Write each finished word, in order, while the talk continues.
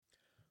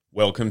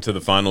Welcome to the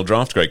Final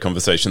Draft Great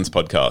Conversations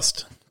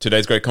podcast.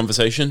 Today's great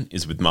conversation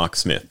is with Mark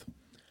Smith.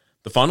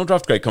 The Final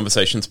Draft Great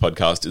Conversations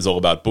podcast is all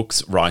about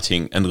books,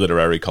 writing, and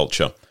literary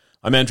culture.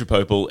 I'm Andrew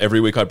Popel.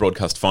 Every week I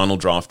broadcast Final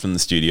Draft from the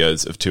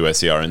studios of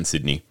 2SER in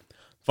Sydney.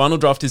 Final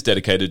Draft is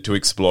dedicated to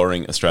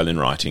exploring Australian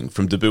writing,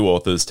 from debut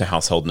authors to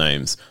household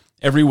names.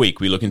 Every week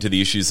we look into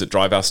the issues that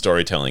drive our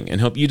storytelling and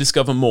help you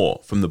discover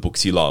more from the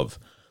books you love.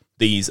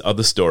 These are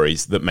the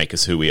stories that make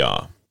us who we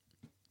are.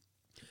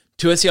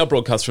 2SER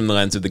broadcasts from the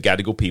lands of the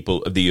Gadigal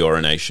people of the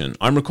Eora Nation.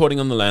 I'm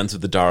recording on the lands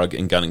of the Darug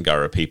and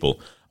Gundungurra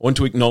people. I want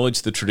to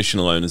acknowledge the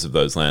traditional owners of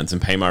those lands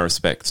and pay my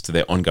respects to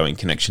their ongoing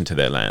connection to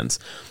their lands,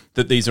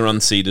 that these are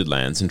unceded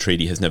lands and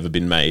treaty has never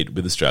been made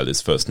with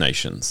Australia's First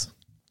Nations.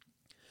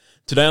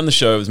 Today on the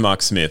show is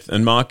Mark Smith,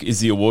 and Mark is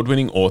the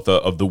award-winning author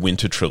of the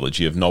Winter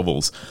Trilogy of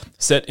novels.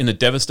 Set in a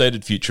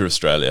devastated future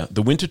Australia,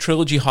 the Winter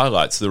Trilogy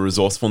highlights the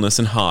resourcefulness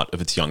and heart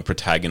of its young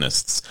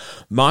protagonists.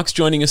 Mark's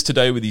joining us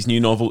today with his new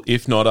novel,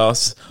 If Not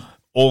Us,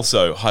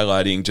 also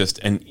highlighting just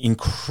an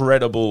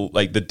incredible,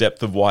 the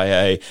depth of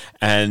YA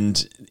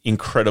and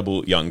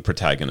incredible young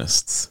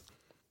protagonists.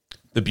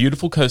 The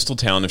beautiful coastal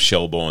town of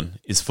Shelbourne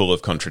is full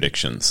of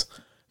contradictions.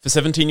 For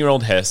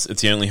 17-year-old Hess,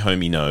 it's the only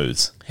home he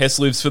knows. Hess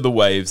lives for the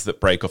waves that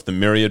break off the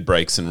myriad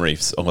breaks and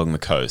reefs along the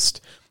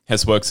coast.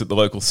 Hess works at the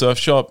local surf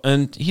shop,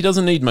 and he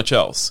doesn't need much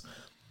else.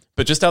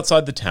 But just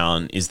outside the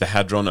town is the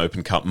Hadron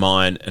Open Cut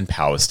Mine and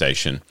Power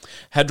Station.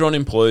 Hadron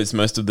employs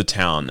most of the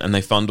town, and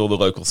they fund all the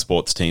local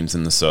sports teams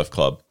and the surf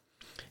club.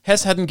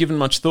 Hess hadn't given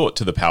much thought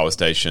to the power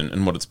station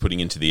and what it's putting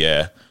into the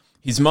air.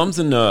 His mum's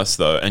a nurse,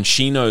 though, and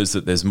she knows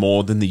that there's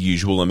more than the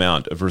usual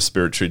amount of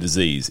respiratory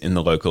disease in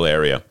the local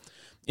area.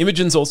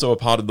 Imogen's also a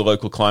part of the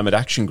local climate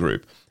action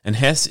group, and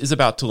Hess is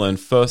about to learn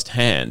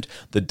firsthand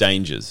the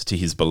dangers to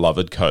his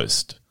beloved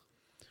coast.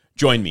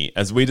 Join me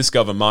as we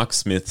discover Mark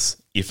Smith's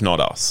If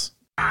Not Us.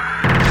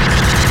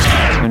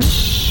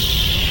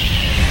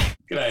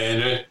 G'day,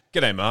 Andrew.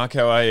 G'day, Mark.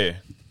 How are you?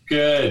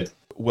 Good.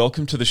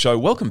 Welcome to the show.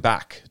 Welcome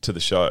back to the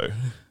show.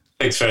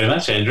 Thanks very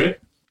much, Andrew.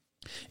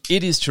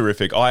 It is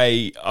terrific.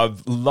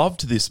 I've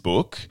loved this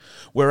book.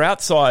 We're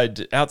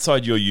outside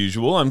your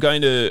usual. I'm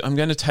going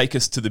to take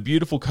us to the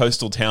beautiful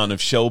coastal town of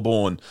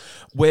Shelbourne,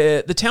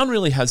 where the town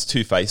really has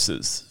two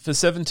faces. For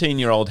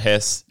 17-year-old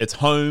Hess, it's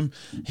home.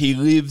 He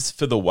lives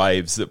for the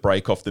waves that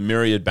break off the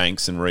myriad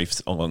banks and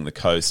reefs along the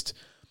coast.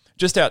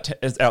 Just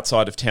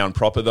outside of town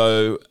proper,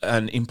 though,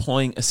 and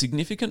employing a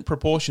significant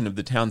proportion of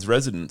the town's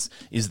residents,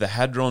 is the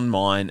Hadron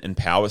Mine and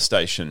Power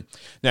Station.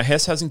 Now,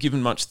 Hess hasn't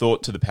given much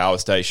thought to the power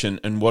station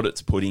and what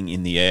it's putting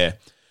in the air.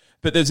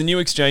 But there's a new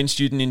exchange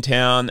student in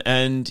town,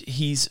 and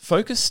he's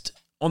focused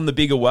on the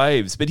bigger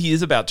waves, but he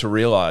is about to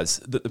realise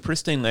that the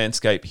pristine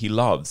landscape he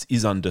loves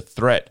is under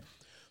threat.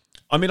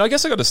 I mean, I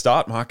guess I got to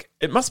start, Mark.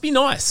 It must be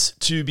nice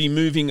to be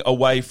moving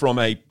away from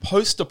a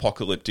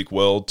post-apocalyptic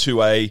world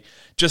to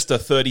just a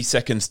 30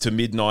 seconds to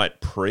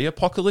midnight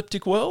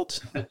pre-apocalyptic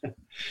world.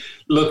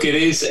 Look, it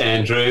is,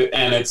 Andrew,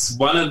 and it's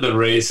one of the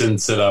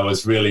reasons that I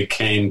was really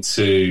keen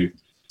to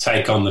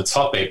take on the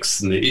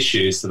topics and the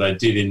issues that I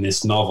did in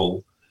this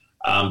novel,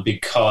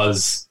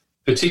 because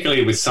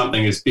particularly with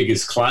something as big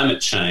as climate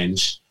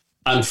change,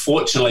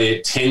 unfortunately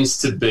it tends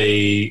to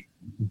be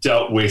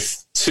dealt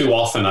with too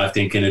often, I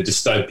think, in a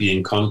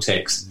dystopian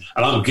context.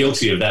 And I'm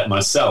guilty of that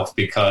myself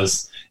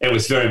because it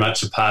was very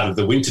much a part of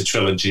the Winter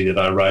Trilogy that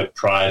I wrote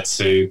prior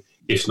to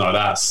If Not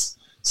Us.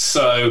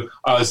 So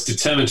I was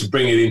determined to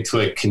bring it into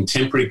a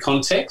contemporary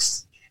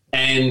context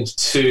and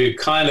to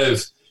kind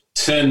of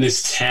turn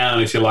this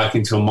town, if you like,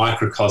 into a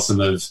microcosm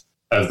of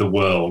the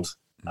world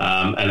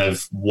and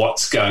of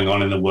what's going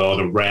on in the world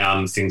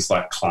around things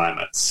like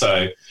climate.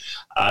 So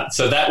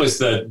that was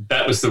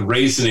the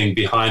reasoning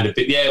behind it.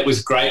 But yeah, it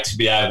was great to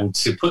be able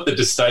to put the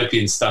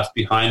dystopian stuff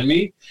behind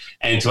me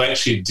and to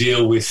actually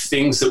deal with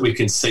things that we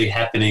can see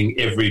happening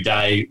every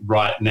day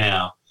right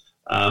now.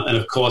 And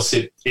of course,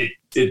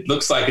 it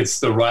looks like it's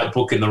the right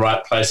book in the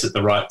right place at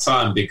the right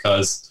time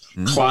because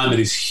climate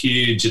is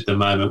huge at the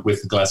moment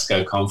with the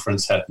Glasgow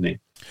conference happening.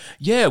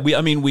 Yeah,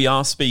 we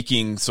are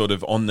speaking sort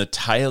of on the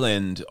tail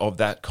end of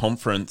that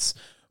conference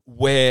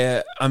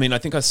where, I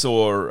think I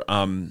saw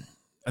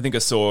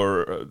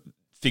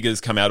figures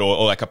come out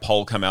or like a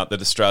poll come out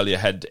that Australia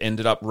had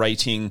ended up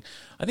rating,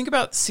 I think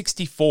about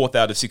 64th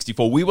out of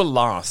 64. We were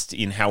last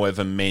in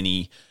however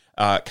many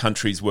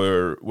countries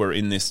were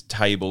in this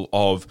table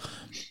of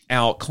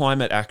our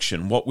climate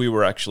action, what we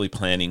were actually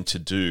planning to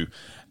do.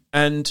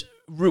 And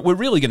we're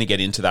really going to get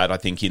into that, I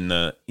think, in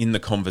the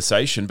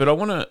conversation. But I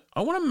want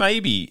to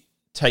maybe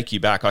take you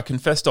back. I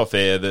confessed off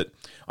air that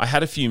I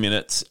had a few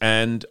minutes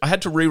and I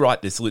had to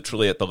rewrite this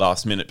literally at the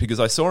last minute because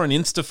I saw an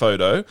Insta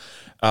photo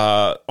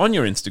on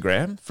your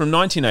Instagram from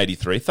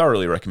 1983.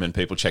 Thoroughly recommend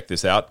people check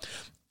this out,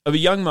 of a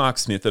young Mark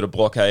Smith at a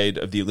blockade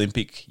of the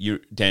Olympic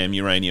Dam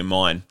uranium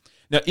mine.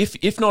 Now,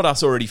 if Not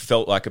Us already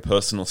felt like a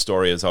personal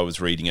story as I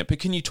was reading it, but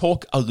can you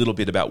talk a little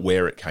bit about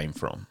where it came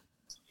from?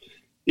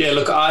 Yeah,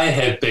 look, I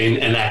have been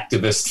an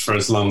activist for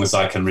as long as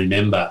I can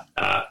remember.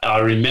 I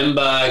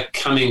remember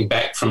coming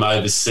back from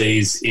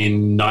overseas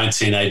in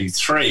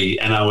 1983,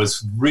 and I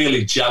was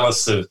really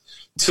jealous of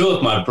two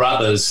of my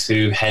brothers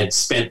who had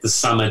spent the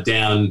summer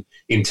down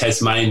in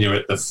Tasmania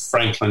at the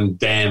Franklin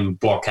Dam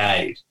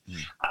blockade.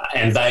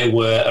 And they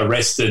were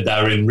arrested.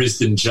 They were in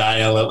Risdon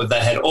jail. They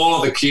had all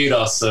of the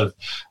kudos of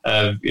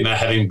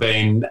having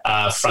been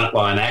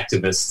frontline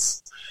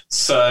activists.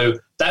 So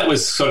that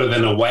was sort of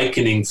an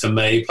awakening for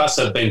me. Plus,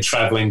 I've been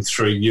travelling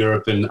through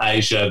Europe and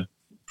Asia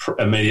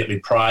immediately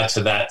prior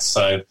to that.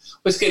 So I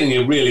was getting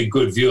a really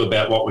good view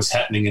about what was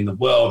happening in the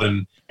world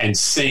and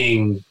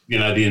seeing,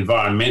 the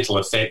environmental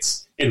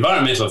effects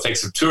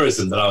of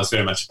tourism that I was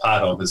very much a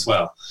part of as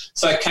well.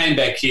 So I came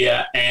back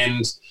here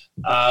and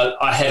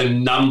I had a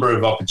number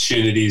of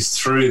opportunities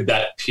through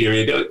that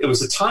period. It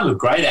was a time of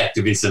great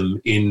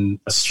activism in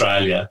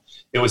Australia.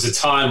 It was a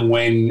time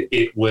when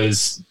it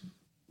was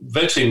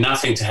virtually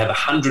nothing to have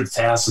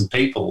 100,000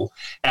 people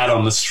out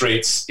on the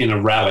streets in a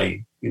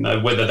rally,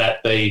 whether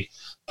that be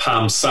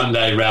Palm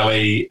Sunday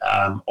rally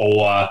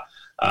or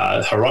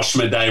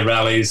Hiroshima Day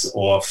rallies,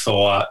 or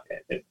for,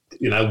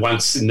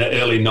 once in the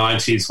early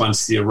 90s,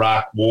 once the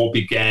Iraq War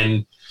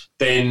began,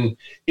 then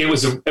it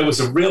was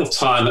a real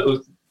time. It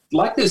was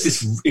like there's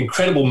this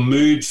incredible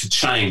mood for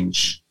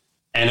change,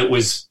 and it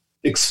was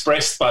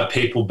expressed by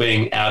people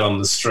being out on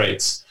the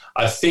streets.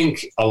 I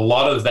think a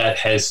lot of that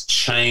has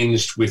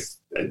changed with,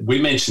 we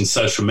mentioned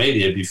social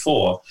media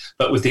before,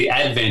 but with the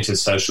advent of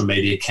social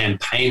media,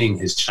 campaigning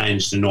has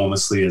changed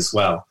enormously as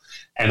well.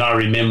 And I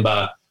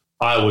remember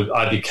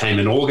I became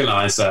an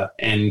organiser,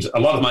 and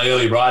a lot of my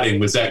early writing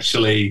was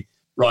actually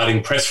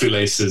writing press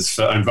releases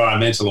for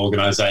environmental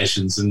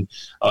organisations, and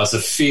I was a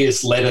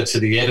fierce letter to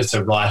the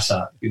editor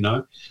writer,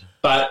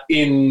 But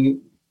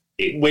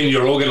when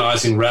you're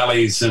organising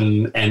rallies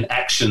and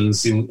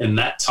actions in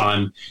that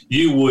time,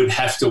 you would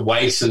have to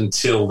wait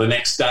until the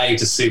next day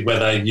to see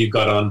whether you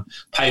got on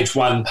page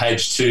 1,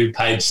 page 2,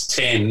 page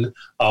 10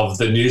 of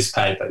the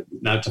newspaper,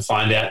 to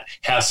find out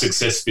how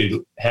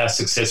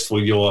successful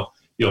your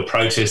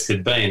protest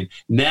had been.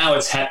 Now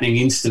it's happening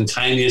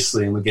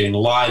instantaneously, and we're getting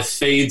live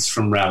feeds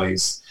from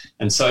rallies,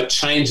 and so it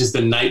changes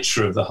the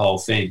nature of the whole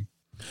thing.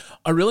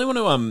 I really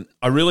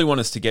want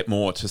us to get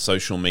more to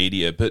social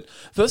media, but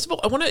first of all,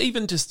 I want to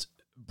even just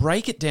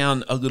break it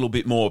down a little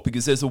bit more,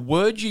 because there's a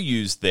word you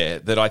used there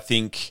that I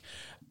think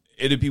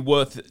it'd be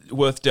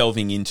worth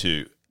delving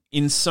into.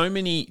 In so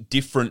many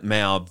different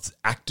mouths,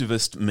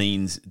 activist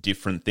means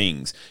different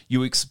things.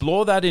 You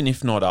explore that in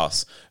If Not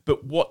Us,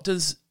 but what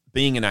does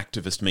being an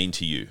activist mean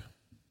to you?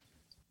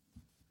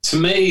 To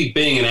me,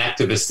 being an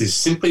activist is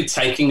simply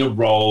taking a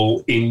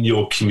role in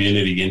your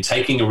community and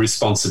taking a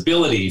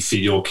responsibility for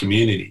your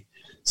community.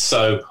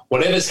 So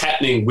whatever's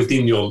happening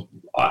within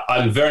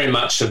I'm very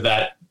much of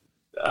that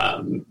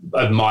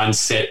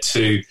mindset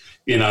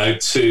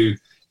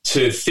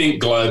to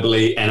think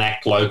globally and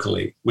act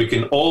locally. We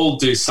can all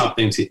do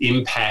something to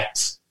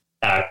impact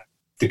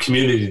the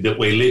community that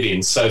we live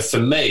in. So for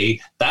me,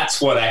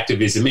 that's what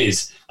activism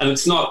is. And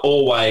it's not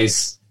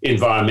always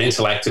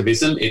environmental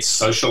activism, it's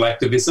social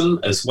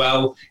activism as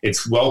well.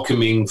 It's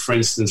welcoming, for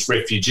instance,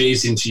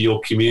 refugees into your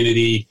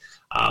community.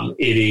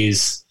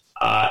 It's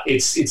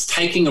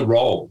taking a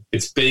role,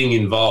 it's being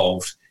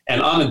involved. And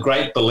I'm a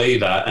great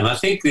believer, and I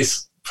think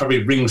this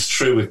probably rings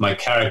true with my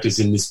characters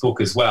in this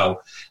book as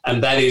well,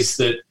 and that is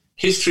that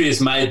history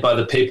is made by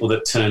the people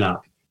that turn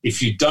up.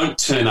 If you don't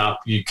turn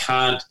up, you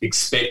can't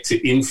expect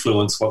to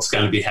influence what's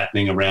going to be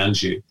happening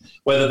around you,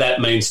 whether that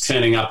means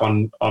turning up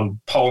on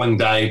polling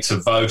day to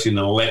vote in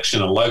an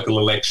election, a local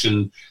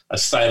election, a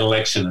state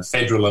election, a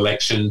federal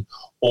election,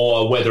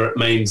 or whether it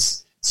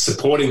means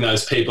supporting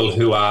those people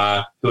who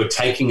are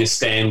taking a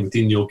stand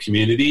within your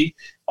community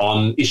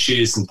on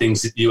issues and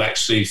things that you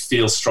actually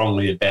feel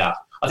strongly about.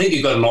 I think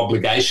you've got an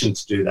obligation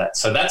to do that.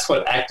 So that's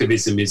what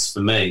activism is for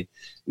me.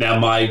 Now,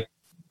 my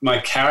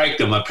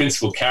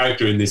principal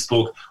character in this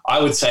book, I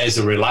would say, is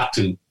a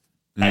reluctant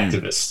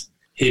activist.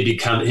 He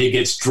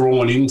gets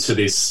drawn into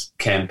this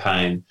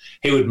campaign.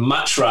 He would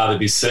much rather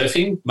be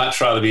surfing, much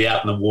rather be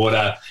out in the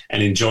water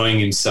and enjoying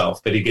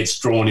himself, but he gets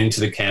drawn into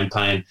the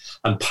campaign,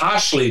 and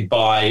partially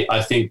by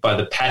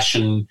the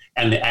passion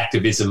and the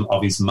activism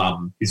of his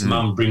mum. His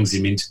mum brings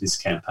him into this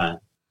campaign.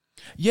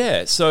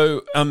 Yeah,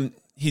 so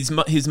his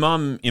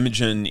mum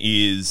Imogen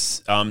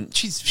is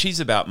she's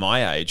about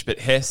my age, but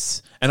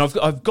Hess, and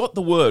I've got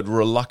the word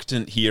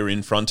reluctant here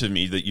in front of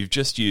me that you've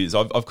just used.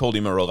 I've called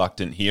him a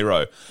reluctant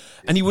hero,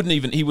 and he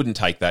wouldn't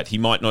take that. He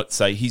might not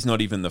say he's not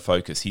even the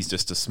focus. He's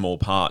just a small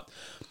part.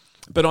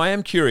 But I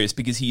am curious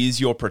because he is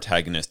your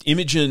protagonist.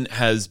 Imogen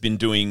has been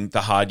doing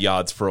the hard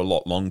yards for a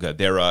lot longer.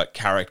 There are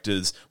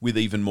characters with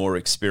even more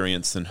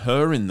experience than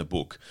her in the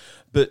book,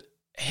 but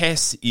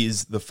Hess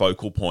is the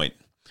focal point.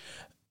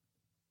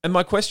 And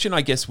my question,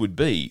 I guess, would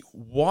be,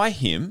 why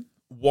him?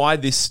 Why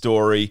this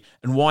story?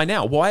 And why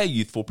now? Why a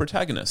youthful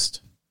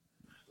protagonist?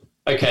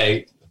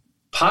 Okay,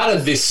 part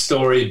of this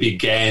story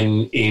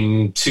began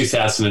in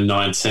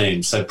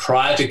 2019, so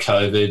prior to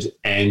COVID,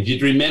 and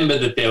you'd remember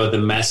that there were the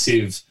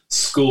massive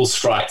school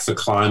strike for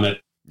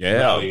climate.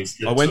 Yeah,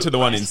 I went to the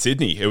one in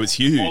Sydney. It was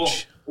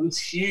huge. It was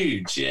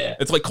huge, yeah.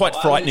 It's like quite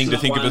frightening to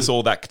think of us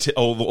all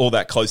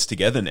that close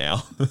together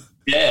now.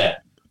 Yeah.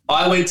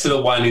 I went to the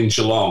one in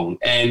Geelong,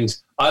 and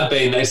I've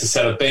been, as I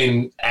said, I've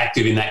been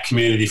active in that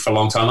community for a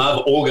long time. I've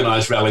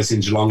organised rallies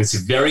in Geelong. It's a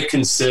very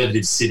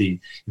conservative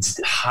city.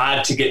 It's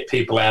hard to get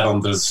people out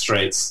on the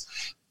streets.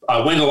 I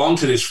went along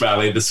to this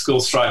rally, the School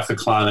Strike for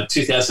Climate,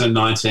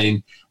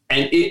 2019,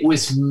 and it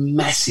was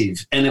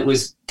massive and it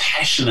was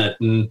passionate.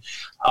 And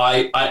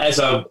I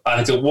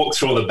had to walk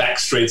through all the back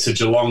streets of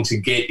Geelong to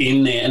get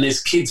in there, and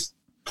there's kids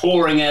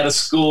pouring out of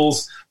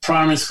schools,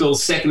 primary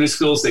schools, secondary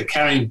schools. They're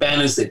carrying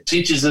banners. Their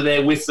teachers are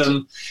there with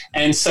them.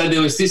 And so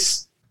there was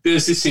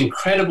this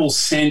incredible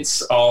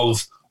sense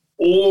of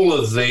all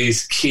of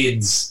these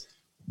kids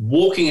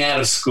walking out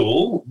of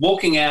school,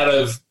 walking out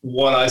of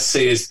what I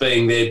see as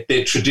being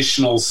their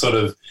traditional sort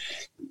of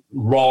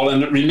role.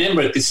 And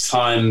remember, at this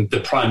time,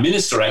 the Prime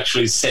Minister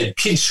actually said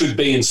kids should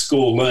be in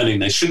school learning.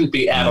 They shouldn't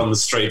be out on the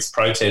streets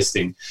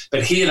protesting.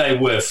 But here they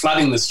were,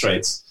 flooding the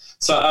streets.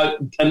 So,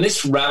 and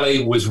this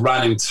rally was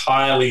run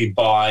entirely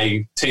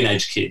by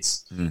teenage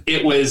kids.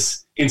 It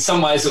was, in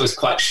some ways, it was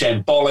quite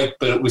shambolic,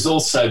 but it was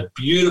also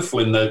beautiful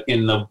in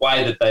the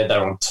way that they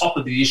were on top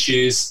of the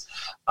issues.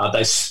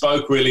 They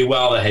spoke really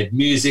well. They had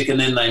music, and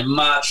then they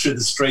marched through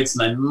the streets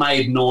and they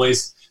made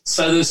noise.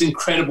 So there was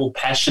incredible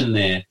passion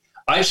there.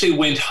 I actually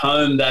went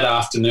home that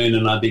afternoon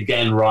and I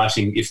began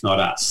writing If Not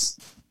Us.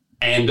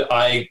 And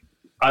I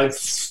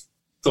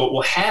thought,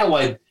 well, how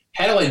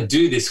do I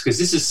do this? Because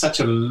this is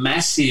such a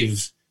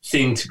massive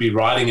thing to be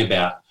writing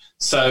about.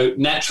 So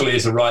naturally,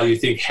 as a writer, you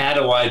think, how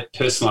do I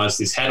personalise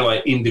this? How do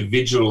I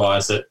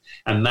individualise it?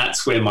 And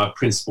that's where my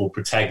principal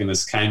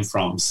protagonist came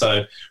from.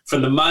 So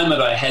from the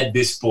moment I had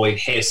this boy,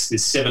 Hess,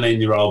 this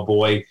 17-year-old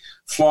boy,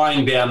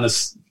 flying down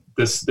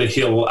the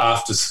hill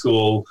after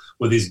school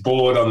with his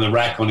board on the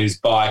rack on his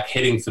bike,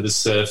 heading for the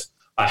surf,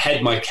 I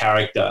had my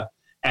character.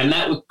 And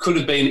that could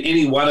have been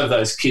any one of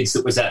those kids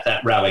that was at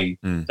that rally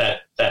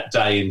that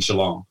day in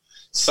Geelong.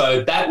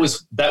 So that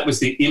was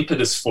the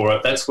impetus for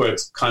it. That's where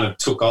it kind of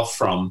took off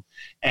from.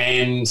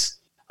 And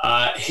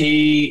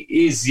he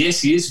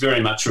is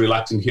very much a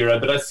reluctant hero,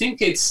 but I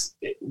think it's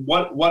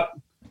what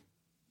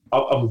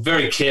I'm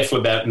very careful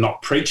about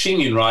not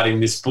preaching in writing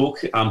this book.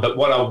 But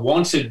what I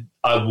wanted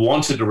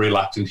a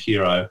reluctant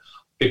hero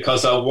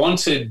because I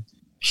wanted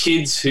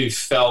kids who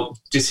felt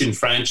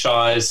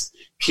disenfranchised,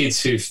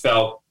 kids who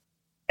felt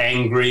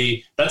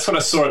angry. That's what I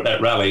saw at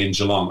that rally in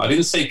Geelong. I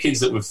didn't see kids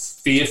that were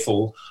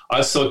fearful.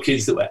 I saw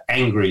kids that were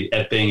angry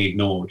at being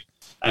ignored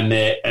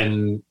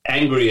and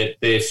angry at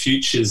their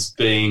futures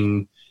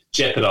being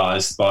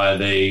jeopardised by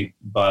the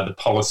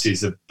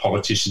policies of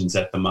politicians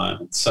at the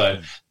moment. So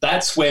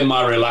that's where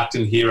my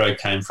reluctant hero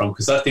came from,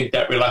 because I think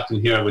that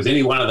reluctant hero was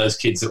any one of those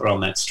kids that were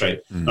on that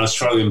street. And I was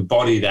trying to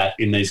embody that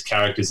in these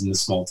characters in the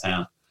small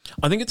town.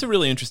 I think it's a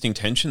really interesting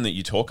tension that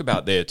you talk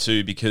about there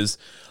too, because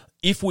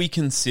if we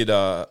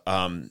consider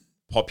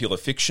popular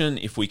fiction,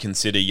 if we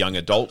consider young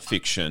adult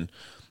fiction,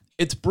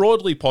 it's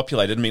broadly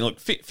populated. I mean, look,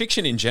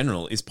 fiction in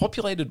general is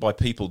populated by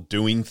people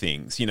doing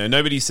things. You know,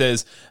 nobody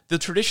says the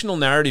traditional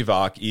narrative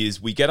arc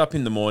is we get up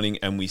in the morning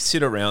and we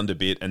sit around a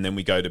bit and then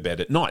we go to bed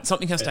at night.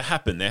 Something has to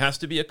happen. There has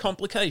to be a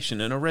complication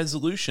and a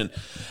resolution.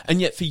 And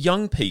yet for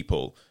young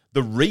people,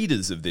 the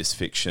readers of this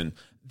fiction,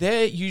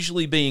 they're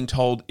usually being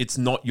told it's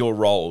not your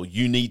role.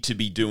 You need to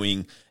be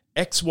doing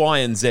X, Y,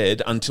 and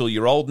Z until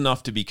you're old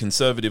enough to be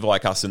conservative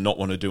like us and not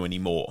want to do any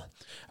more.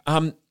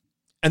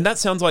 And that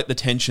sounds like the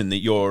tension that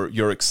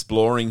you're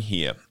exploring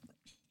here.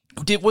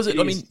 Was it?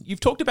 I mean, you've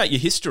talked about your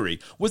history.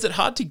 Was it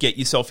hard to get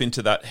yourself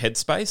into that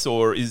headspace,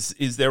 or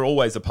is there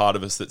always a part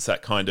of us that's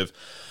that kind of?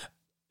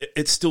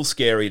 It's still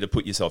scary to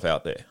put yourself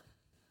out there.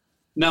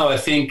 No, I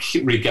think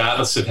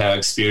regardless of how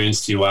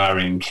experienced you are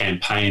in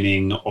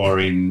campaigning or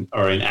in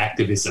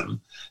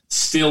activism,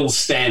 still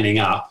standing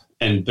up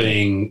and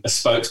being a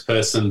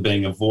spokesperson,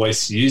 being a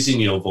voice, using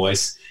your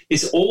voice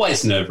is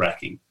always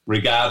nerve-wracking,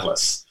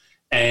 regardless.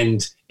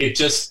 And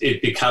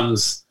it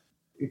becomes,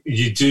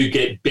 you do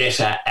get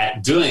better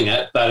at doing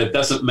it, but it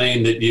doesn't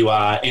mean that you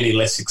are any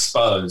less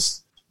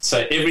exposed.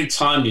 So every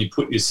time you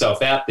put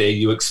yourself out there,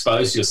 you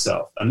expose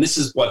yourself. And this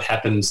is what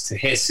happens to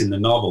Hess in the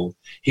novel.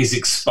 He's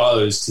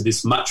exposed to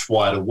this much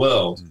wider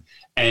world.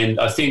 And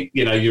I think,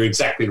 you know, you're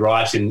exactly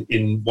right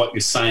in what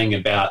you're saying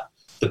about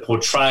the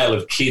portrayal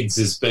of kids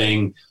as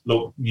being,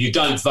 look, you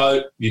don't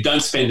vote, you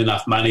don't spend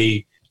enough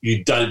money,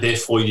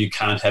 therefore you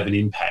can't have an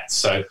impact.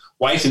 So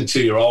wait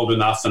until you're old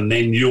enough and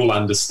then you'll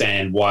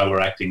understand why we're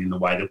acting in the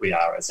way that we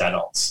are as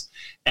adults.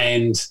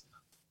 And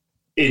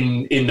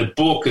in the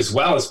book, as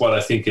well as what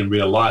I think in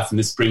real life, and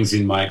this brings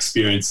in my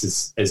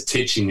experiences as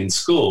teaching in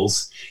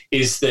schools,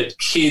 is that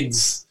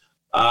kids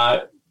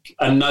are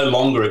no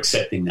longer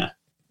accepting that.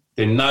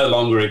 They're no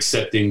longer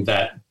accepting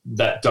that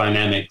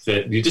dynamic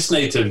that you just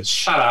need to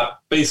shut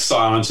up, be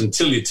silent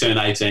until you turn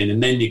 18,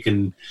 and then you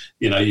can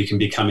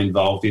become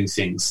involved in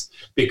things,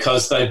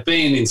 because they've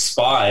been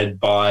inspired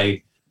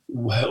by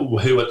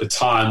who at the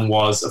time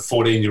was a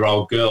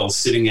 14-year-old girl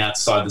sitting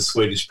outside the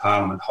Swedish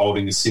Parliament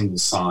holding a single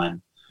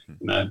sign.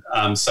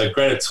 So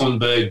Greta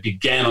Thunberg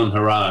began on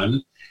her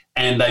own,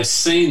 and they've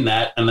seen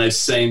that, and they've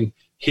seen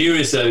here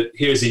is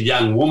a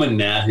young woman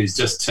now who's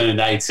just turned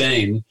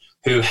 18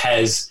 who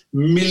has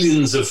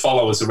millions of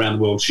followers around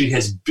the world. She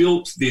has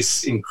built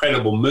this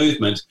incredible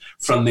movement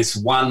from this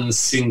one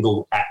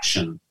single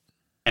action.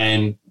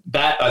 And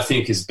that, I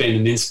think, has been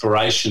an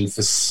inspiration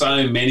for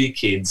so many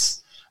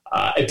kids.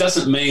 It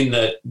doesn't mean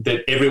that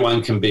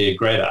everyone can be a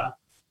Greta,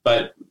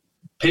 but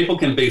people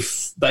can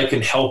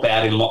help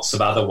out in lots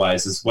of other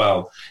ways as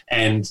well.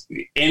 And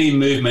any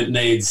movement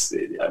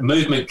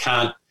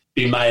can't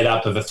be made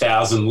up of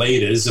 1,000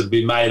 leaders. It'll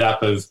be made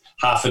up of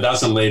half a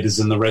dozen leaders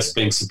and the rest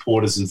being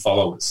supporters and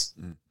followers.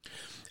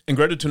 And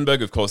Greta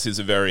Thunberg, of course, is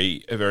a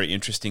very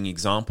interesting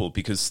example,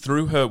 because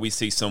through her we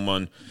see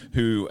someone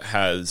who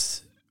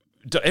has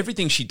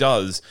everything she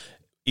does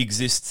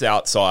exists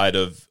outside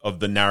of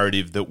the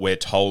narrative that we're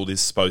told is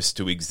supposed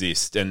to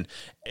exist. And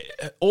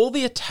all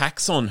the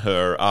attacks on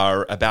her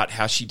are about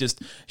how she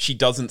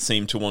doesn't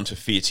seem to want to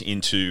fit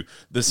into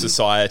the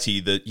society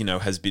that,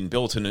 has been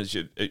built. And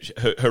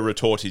her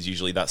retort is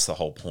usually that's the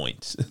whole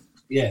point.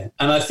 Yeah.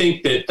 And I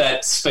think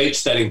that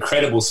speech, that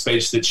incredible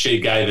speech that she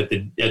gave at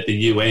the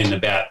UN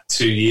about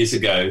 2 years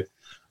ago,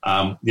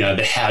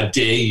 the "How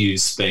dare you"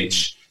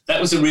 speech, that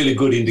was a really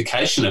good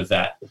indication of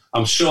that.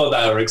 I'm sure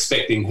they were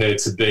expecting her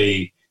to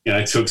be,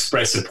 to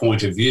express a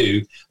point of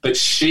view, but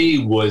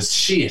she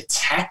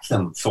attacked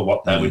them for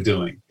what they were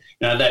doing.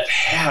 That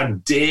 "How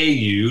dare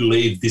you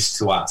leave this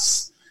to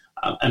us?"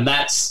 And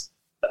that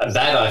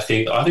I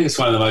think it's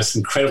one of the most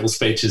incredible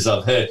speeches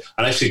I've heard.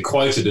 I actually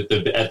quoted at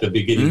the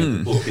beginning of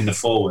the book in the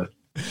foreword.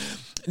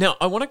 Now,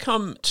 I want to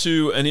come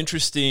to an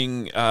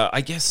interesting,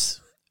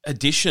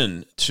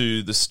 addition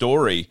to the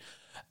story.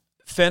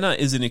 Fenna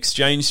is an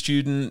exchange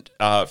student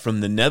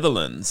from the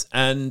Netherlands,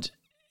 and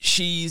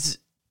she's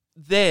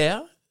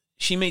there.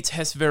 She meets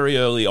Hess very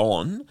early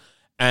on,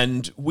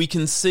 and we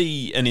can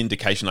see an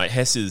indication. Like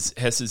Hess is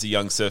a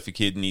young surfer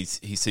kid, and he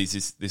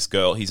sees this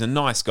girl. He's a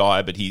nice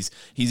guy, but he's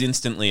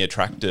instantly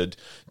attracted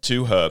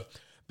to her.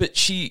 But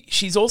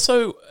she's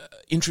also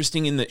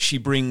interesting in that she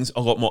brings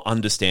a lot more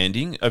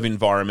understanding of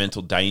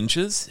environmental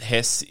dangers.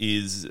 Hess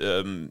is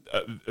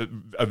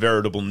a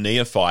veritable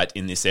neophyte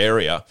in this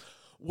area.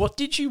 What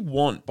did you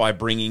want by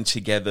bringing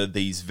together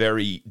these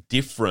very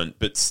different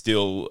but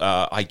still,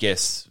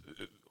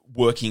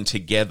 working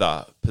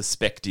together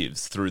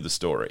perspectives through the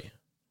story?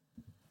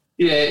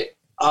 Yeah,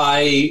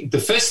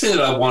 the first thing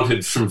that I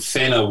wanted from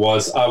Fenna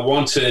was I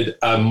wanted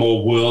a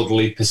more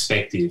worldly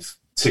perspective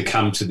to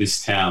come to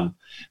this town.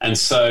 And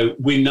so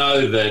we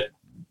know that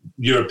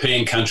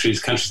European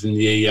countries in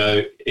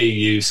the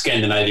EU,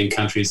 Scandinavian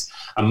countries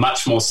are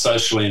much more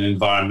socially and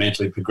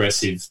environmentally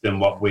progressive than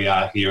what we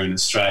are here in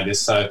Australia.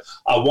 So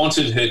I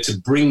wanted her to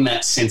bring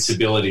that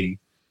sensibility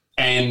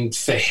and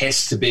for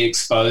Hess to be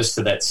exposed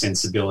to that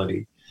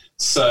sensibility.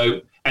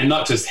 So, and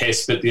not just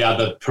Hess, but the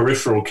other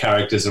peripheral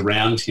characters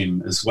around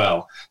him as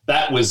well.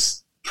 That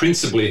was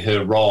principally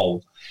her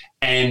role.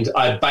 And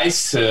I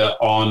based her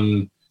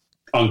on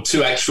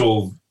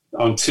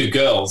two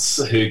girls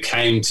who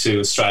came to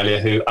Australia,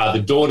 who are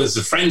the daughters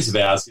of friends of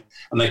ours,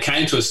 and they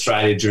came to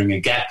Australia during a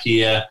gap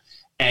year,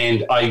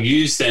 and I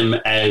used them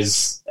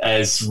as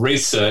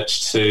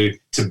research to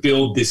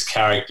build this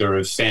character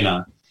of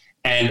Fenna.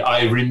 And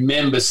I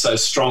remember so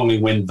strongly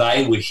when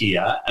they were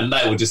here, and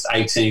they were just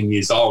 18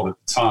 years old at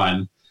the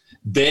time,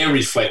 their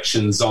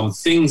reflections on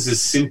things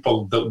as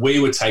simple that we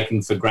were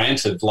taking for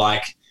granted,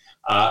 like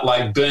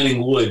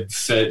burning wood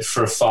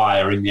for a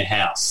fire in your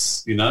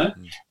house,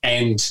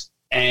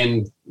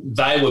 and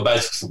they were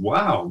basically,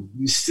 wow,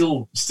 you're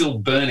still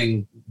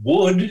burning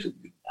wood.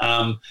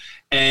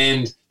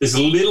 And there's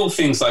little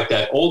things like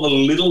that, all the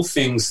little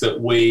things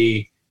that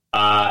we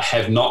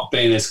have not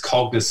been as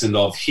cognizant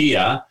of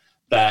here,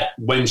 that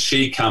when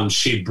she comes,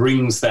 she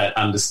brings that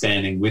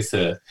understanding with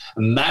her.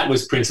 And that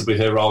was principally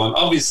her role. And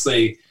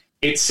obviously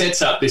it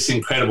sets up this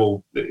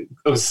incredible, it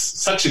was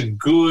such an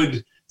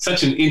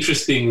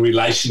interesting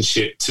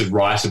relationship to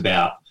write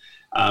about.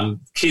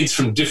 Kids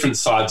from different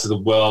sides of the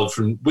world,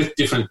 with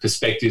different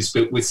perspectives,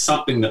 but with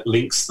something that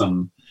links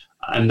them.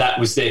 And that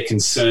was their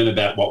concern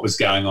about what was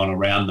going on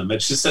around them.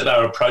 It's just that they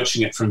were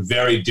approaching it from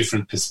very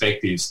different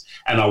perspectives.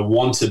 And I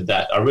wanted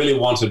that. I really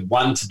wanted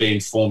one to be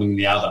informing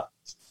the other.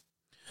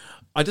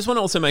 I just want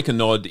to also make a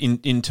nod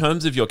in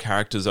terms of your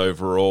characters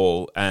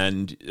overall,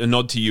 and a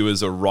nod to you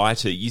as a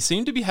writer. You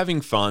seem to be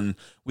having fun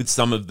with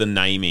some of the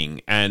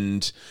naming,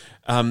 and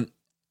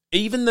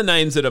even the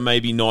names that are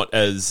maybe not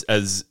as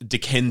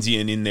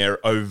Dickensian in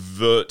their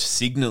overt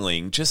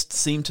signalling just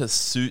seem to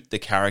suit the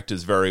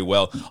characters very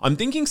well. I'm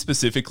thinking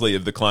specifically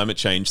of the climate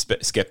change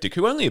skeptic,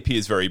 who only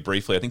appears very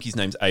briefly. I think his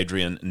name's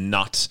Adrian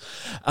Nutt.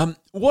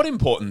 What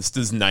importance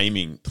does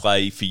naming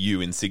play for you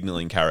in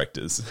signalling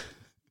characters?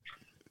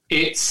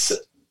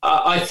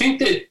 I think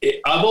that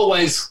I've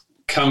always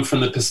come from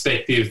the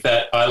perspective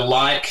that I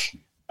like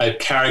a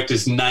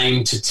character's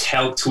name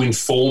to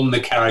inform the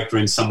character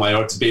in some way,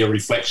 or to be a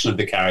reflection of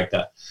the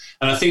character.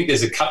 And I think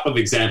there's a couple of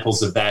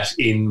examples of that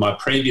in my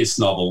previous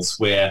novels,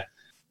 where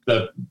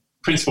the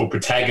principal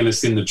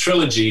protagonist in the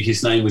trilogy,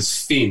 his name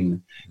was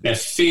Finn. Now,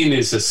 Finn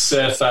is a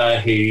surfer.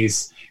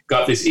 He's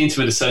got this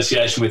intimate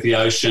association with the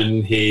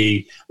ocean.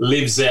 He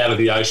lives out of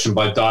the ocean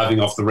by diving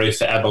off the reef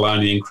for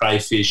abalone and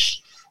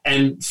crayfish.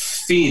 And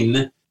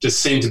Finn just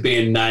seemed to be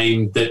a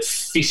name that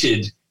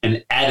fitted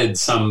and added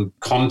some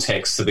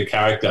context to the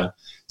character.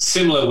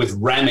 Similar with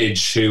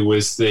Ramage, who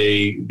was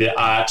the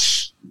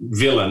arch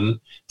villain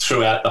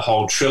throughout the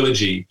whole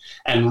trilogy.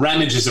 And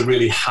Ramage is a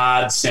really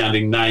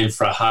hard-sounding name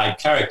for a hard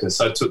character.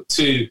 So I took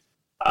two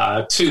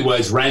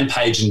words,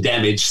 rampage and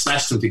damage,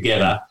 smashed them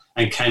together,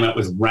 and came up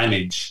with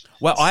Ramage.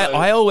 Well, so,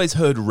 I always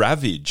heard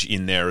Ravage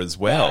in there as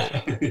well.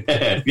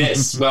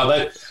 Yes. Well,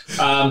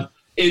 I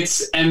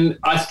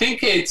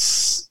think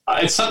it's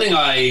something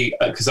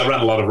because I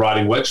run a lot of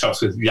writing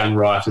workshops with young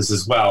writers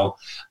as well,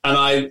 and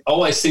I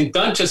always think,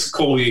 don't just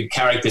call your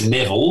character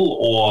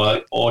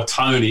Neville or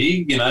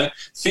Tony.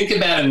 Think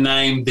about a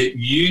name that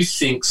you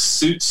think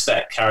suits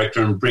that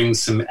character and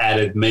brings some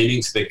added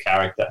meaning to the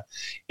character.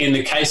 In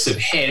the case of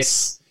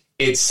Hess,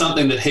 it's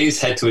something that he's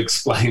had to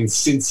explain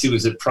since he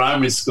was at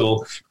primary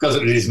school, because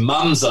it was his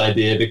mum's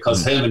idea,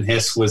 because Herman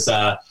Hesse was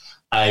a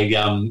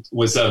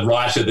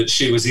writer that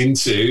she was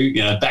into,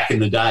 back in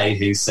the day,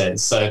 he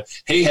says. So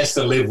he has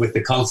to live with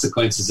the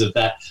consequences of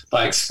that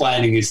by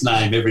explaining his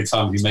name every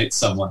time he meets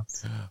someone.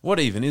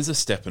 What even is a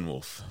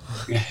Steppenwolf?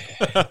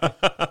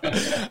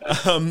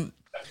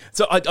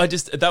 So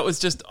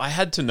I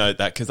had to note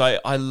that, because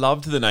I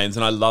loved the names,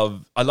 and I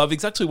love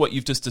exactly what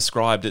you've just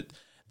described.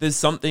 There's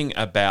something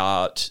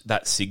about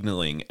that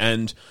signalling,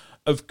 and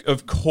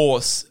Of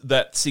course,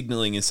 that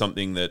signalling is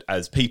something that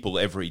as people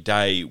every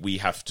day we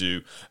have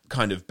to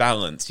kind of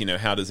balance.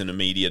 How does an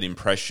immediate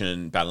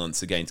impression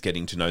balance against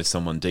getting to know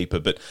someone deeper?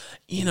 But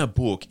in a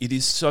book, it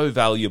is so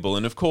valuable.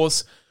 And of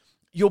course,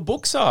 your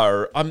books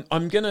are.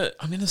 I'm gonna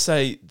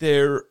say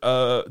they're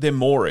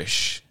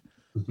Moorish.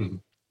 Mm-hmm.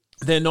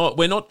 They're not.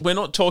 We're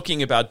not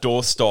talking about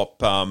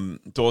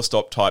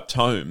doorstop type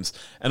tomes.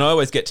 And I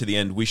always get to the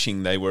end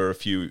wishing they were a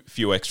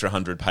few extra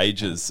 100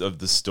 pages of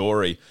the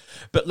story.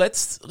 But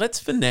let's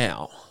for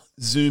now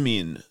zoom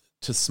in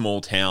to small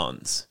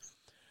towns.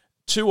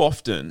 Too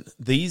often,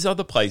 these are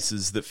the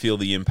places that feel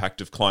the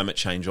impact of climate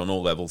change on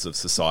all levels of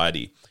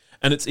society.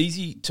 And it's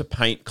easy to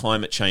paint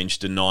climate change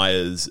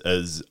deniers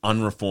as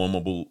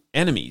unreformable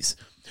enemies.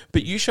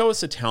 But you show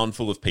us a town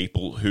full of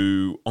people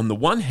who, on the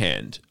one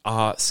hand,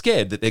 are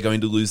scared that they're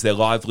going to lose their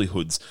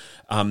livelihoods.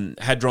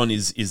 Hadron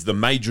is the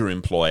major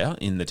employer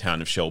in the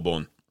town of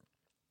Shelbourne.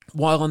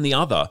 While on the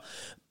other,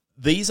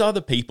 these are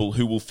the people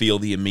who will feel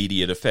the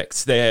immediate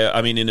effects.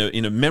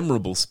 In a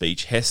memorable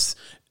speech, Hess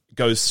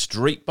goes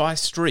street by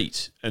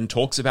street and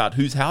talks about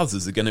whose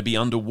houses are going to be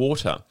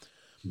underwater.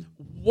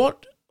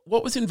 What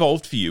was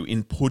involved for you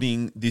in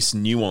putting this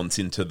nuance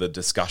into the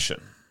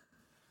discussion?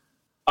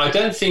 I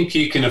don't think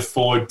you can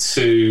afford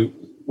to,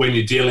 when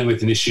you're dealing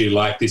with an issue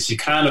like this, you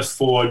can't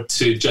afford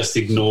to just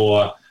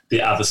ignore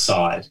the other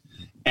side.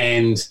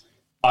 And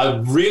I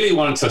really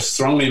wanted to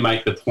strongly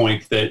make the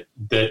point that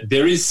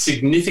there is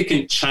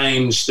significant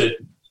change that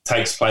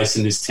takes place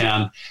in this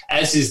town,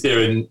 as is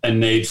there a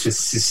need for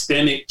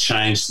systemic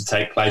change to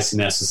take place in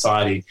our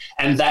society,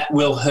 and that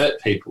will hurt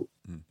people.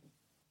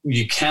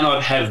 You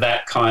cannot have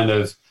that kind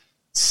of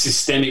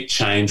systemic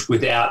change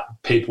without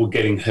people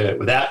getting hurt,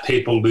 without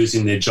people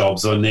losing their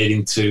jobs or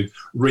needing to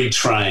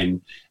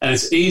retrain. And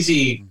it's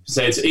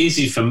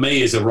easy for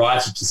me as a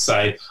writer to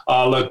say,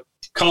 oh, look,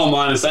 coal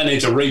miners, they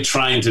need to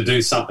retrain to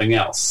do something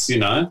else,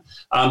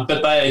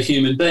 but they are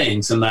human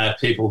beings, and they are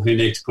people who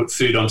need to put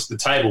food onto the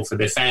table for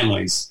their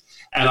families.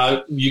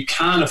 And you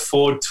can't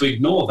afford to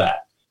ignore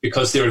that,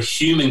 because there are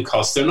human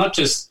costs. They're not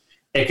just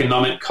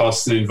economic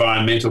costs and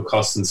environmental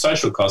costs and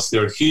social costs.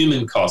 There are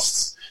human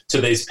costs to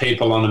these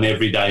people on an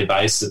everyday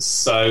basis.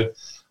 So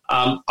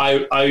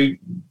I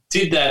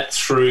did that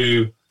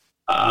through,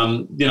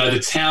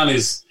 the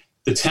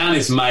town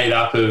is made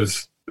up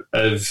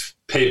of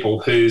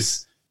people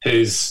whose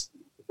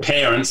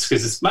parents,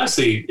 because it's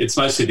mostly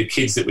the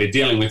kids that we're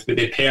dealing with, but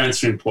their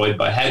parents are employed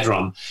by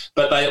Hadron,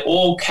 but they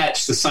all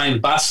catch the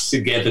same bus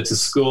together to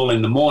school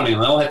in the morning,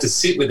 and they all have to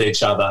sit with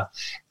each other.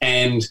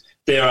 And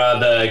there are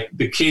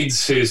the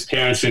kids whose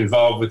parents are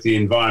involved with the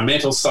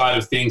environmental side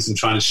of things and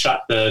trying to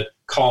shut the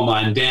coal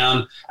mine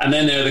down. And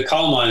then there are the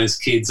coal miners'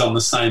 kids on the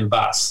same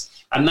bus.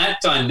 And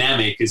that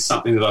dynamic is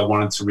something that I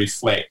wanted to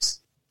reflect,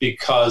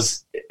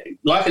 because,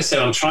 like I said,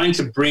 I'm trying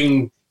to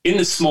bring, in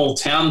the small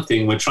town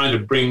thing, we're trying to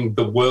bring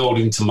the world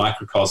into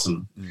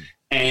microcosm.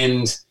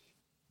 And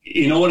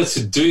in order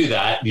to do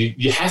that,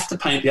 you have to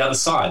paint the other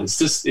side.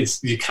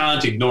 You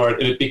can't ignore it.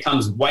 And it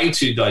becomes way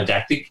too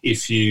didactic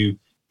if you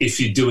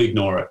do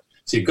ignore it.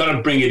 So you've got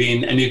to bring it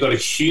in, and you've got to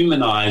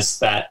humanize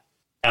that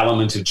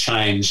element of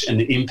change and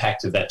the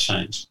impact of that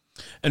change.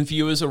 And for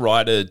you as a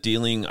writer,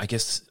 dealing, I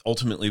guess,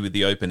 ultimately with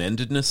the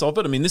open-endedness of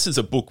it, I mean, this is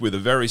a book with a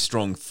very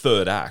strong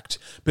third act,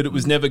 but it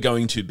was never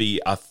going to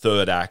be a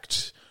third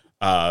act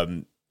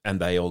and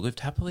they all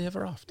lived happily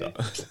ever after.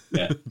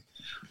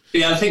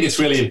 Yeah, I think it's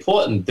really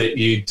important that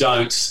you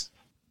don't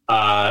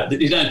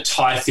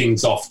tie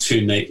things off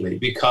too neatly,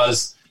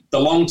 because the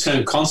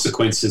long-term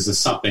consequences of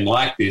something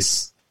like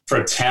this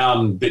for a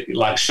town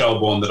like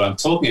Shelbourne that I'm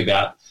talking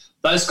about,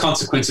 those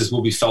consequences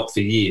will be felt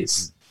for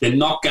years. They're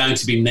not going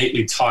to be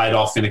neatly tied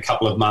off in a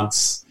couple of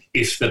months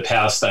if the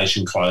power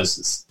station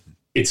closes.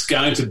 It's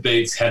going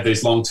to have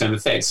these long-term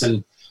effects.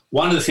 And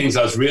one of the things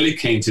I was really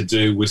keen to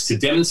do was to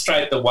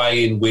demonstrate the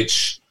way in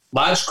which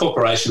large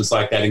corporations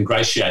like that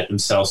ingratiate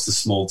themselves to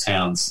small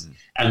towns,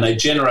 and they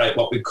generate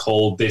what we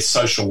call their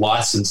social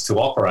license to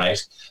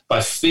operate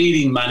by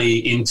feeding money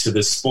into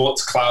the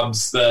sports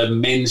clubs, the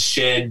men's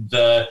shed,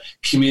 the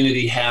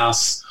community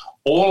house,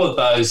 all of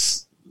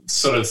those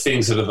sort of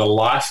things that are the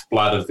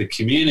lifeblood of the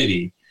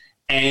community.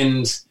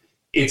 And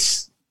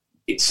it's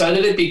so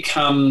that it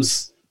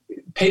becomes,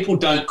 people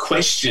don't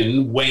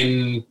question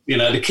when,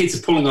 the kids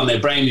are pulling on their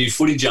brand new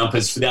footy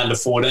jumpers for the under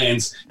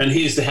 14s, and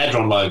here's the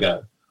Hadron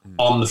logo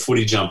on the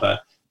footy jumper.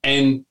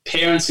 And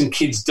parents and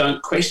kids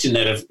don't question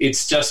that.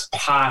 It's just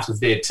part of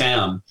their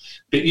town.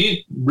 But you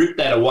rip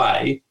that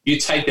away, you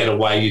take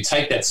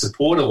that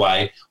support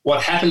away.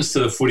 What happens to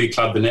the footy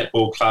club, the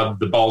netball club,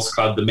 the bowls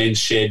club, the men's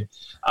shed?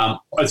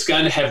 It's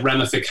going to have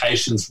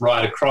ramifications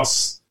right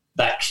across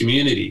that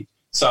community.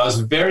 So I was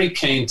very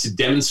keen to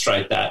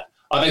demonstrate that.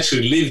 I've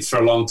actually lived for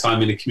a long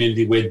time in a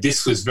community where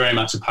this was very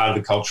much a part of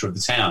the culture of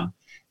the town.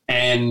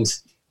 And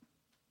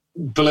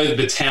believe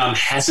the town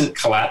hasn't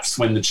collapsed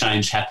when the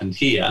change happened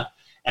here.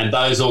 And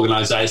those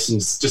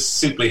organisations just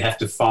simply have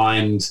to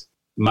find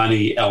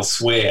money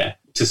elsewhere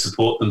to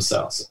support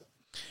themselves.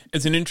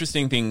 It's an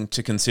interesting thing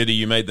to consider.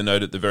 You made the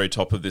note at the very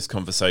top of this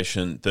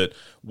conversation that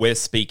we're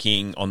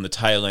speaking on the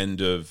tail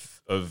end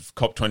of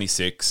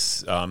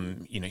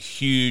COP26,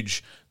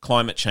 huge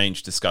climate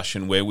change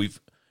discussion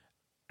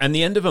and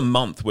the end of a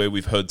month where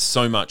we've heard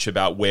so much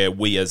about where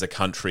we as a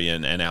country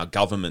and our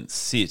governments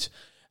sit.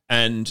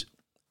 And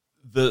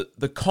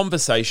the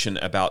conversation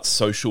about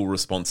social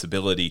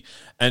responsibility,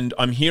 and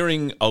I'm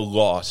hearing a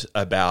lot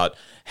about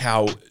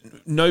how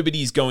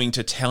nobody's going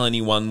to tell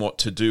anyone what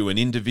to do and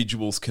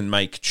individuals can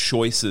make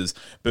choices,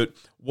 but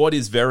what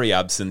is very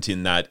absent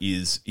in that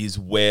is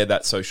where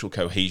that social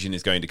cohesion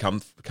is going to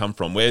come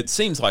from, where it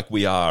seems like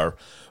we are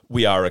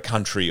a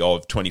country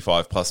of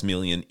 25 plus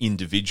million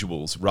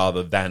individuals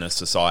rather than a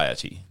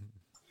society.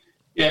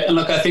 Yeah, and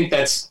look, I think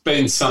that's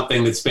been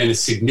something that's been a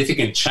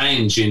significant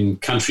change in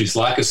countries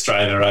like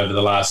Australia over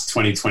the last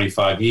 20,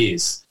 25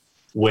 years,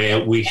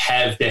 where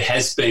there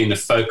has been a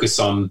focus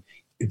on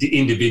the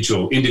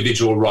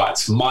individual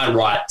rights, my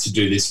right to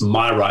do this,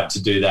 my right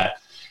to do that.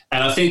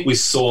 And I think we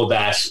saw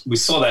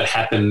that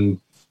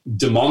happen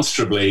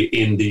demonstrably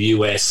in the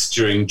US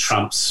during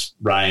Trump's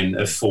reign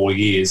of 4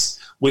 years,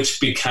 which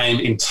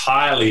became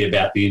entirely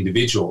about the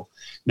individual.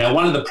 Now,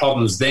 one of the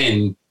problems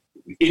then,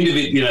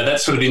 that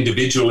sort of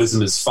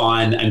individualism is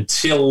fine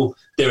until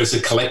there is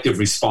a collective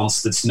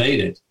response that's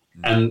needed.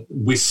 And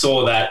we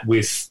saw that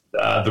with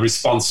the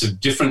response of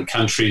different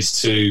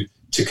countries to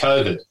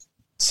COVID.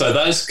 So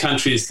those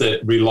countries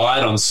that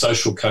relied on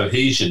social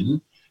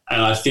cohesion,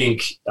 and I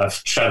think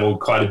I've travelled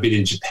quite a bit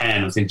in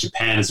Japan. I think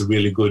Japan is a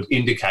really good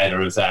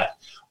indicator of that,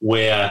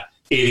 where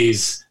it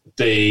is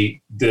the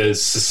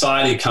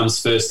society comes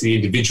first, the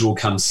individual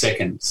comes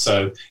second.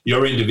 So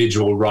your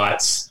individual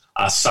rights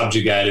are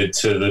subjugated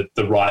to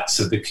the rights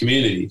of the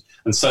community.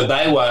 And so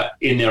they were,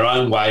 in their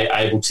own way,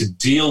 able to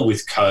deal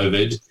with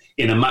COVID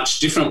in a much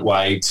different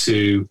way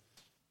to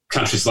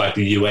countries like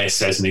the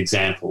US, as an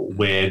example,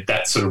 where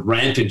that sort of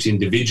rampant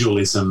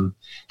individualism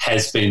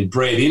has been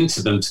bred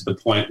into them to the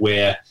point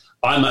where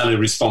I'm only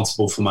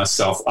responsible for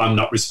myself, I'm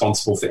not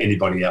responsible for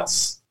anybody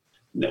else.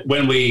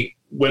 When we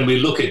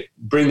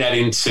bring that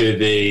into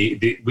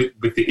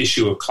with the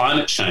issue of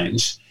climate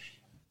change,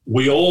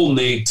 we all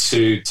need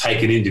to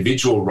take an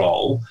individual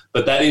role,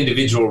 but that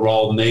individual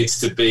role needs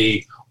to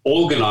be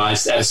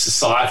organised at a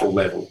societal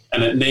level,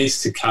 and it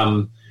needs to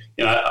come,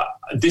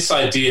 this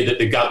idea that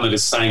the government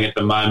is saying at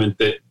the moment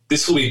that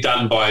this will be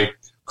done by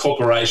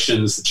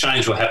corporations, the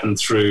change will happen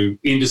through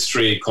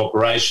industry,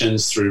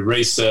 corporations, through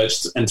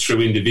research and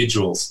through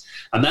individuals.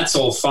 And that's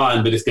all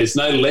fine, but if there's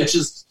no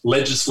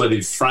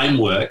legislative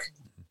framework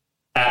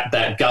at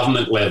that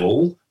government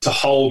level to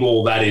hold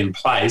all that in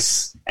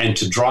place and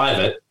to drive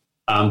it,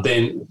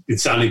 then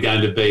it's going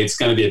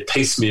to be a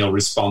piecemeal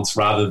response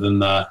rather than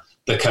the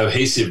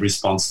cohesive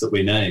response that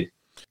we need.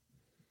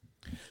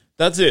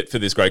 That's it for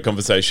this great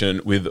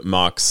conversation with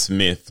Mark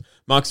Smith.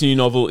 Mark's new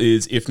novel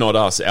is If Not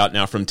Us, out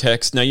now from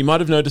Text. Now, you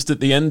might have noticed at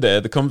the end there,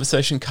 the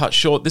conversation cut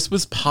short. This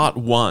was part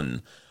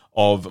one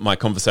of my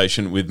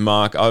conversation with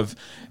Mark. I've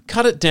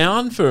cut it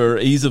down for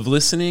ease of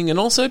listening, and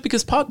also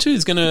because part two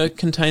is going to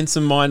contain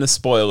some minor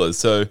spoilers.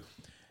 So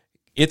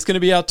it's going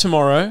to be out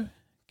tomorrow.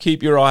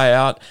 Keep your eye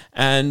out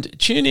and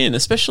tune in,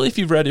 especially if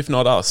you've read If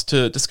Not Us,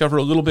 to discover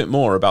a little bit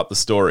more about the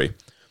story.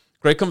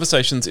 Great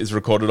Conversations is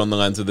recorded on the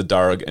lands of the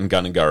Darug and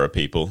Gundungurra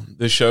people.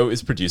 The show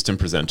is produced and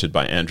presented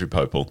by Andrew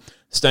Popel.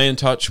 Stay in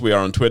touch. We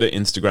are on Twitter,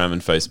 Instagram,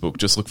 and Facebook.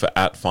 Just look for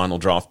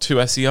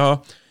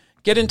 @FinalDraft2SER.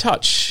 Get in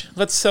touch.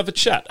 Let's have a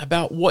chat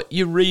about what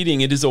you're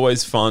reading. It is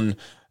always fun.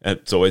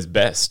 It's always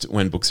best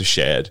when books are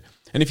shared.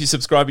 And if you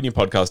subscribe in your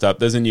podcast app,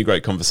 there's a new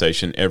Great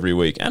Conversation every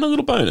week and a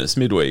little bonus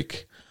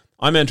midweek.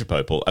 I'm Andrew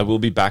Popel. I will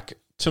be back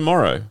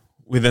tomorrow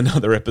with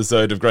another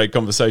episode of Great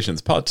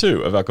Conversations, part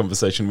 2 of our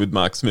conversation with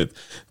Mark Smith.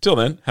 Till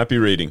then, happy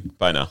reading.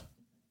 Bye now.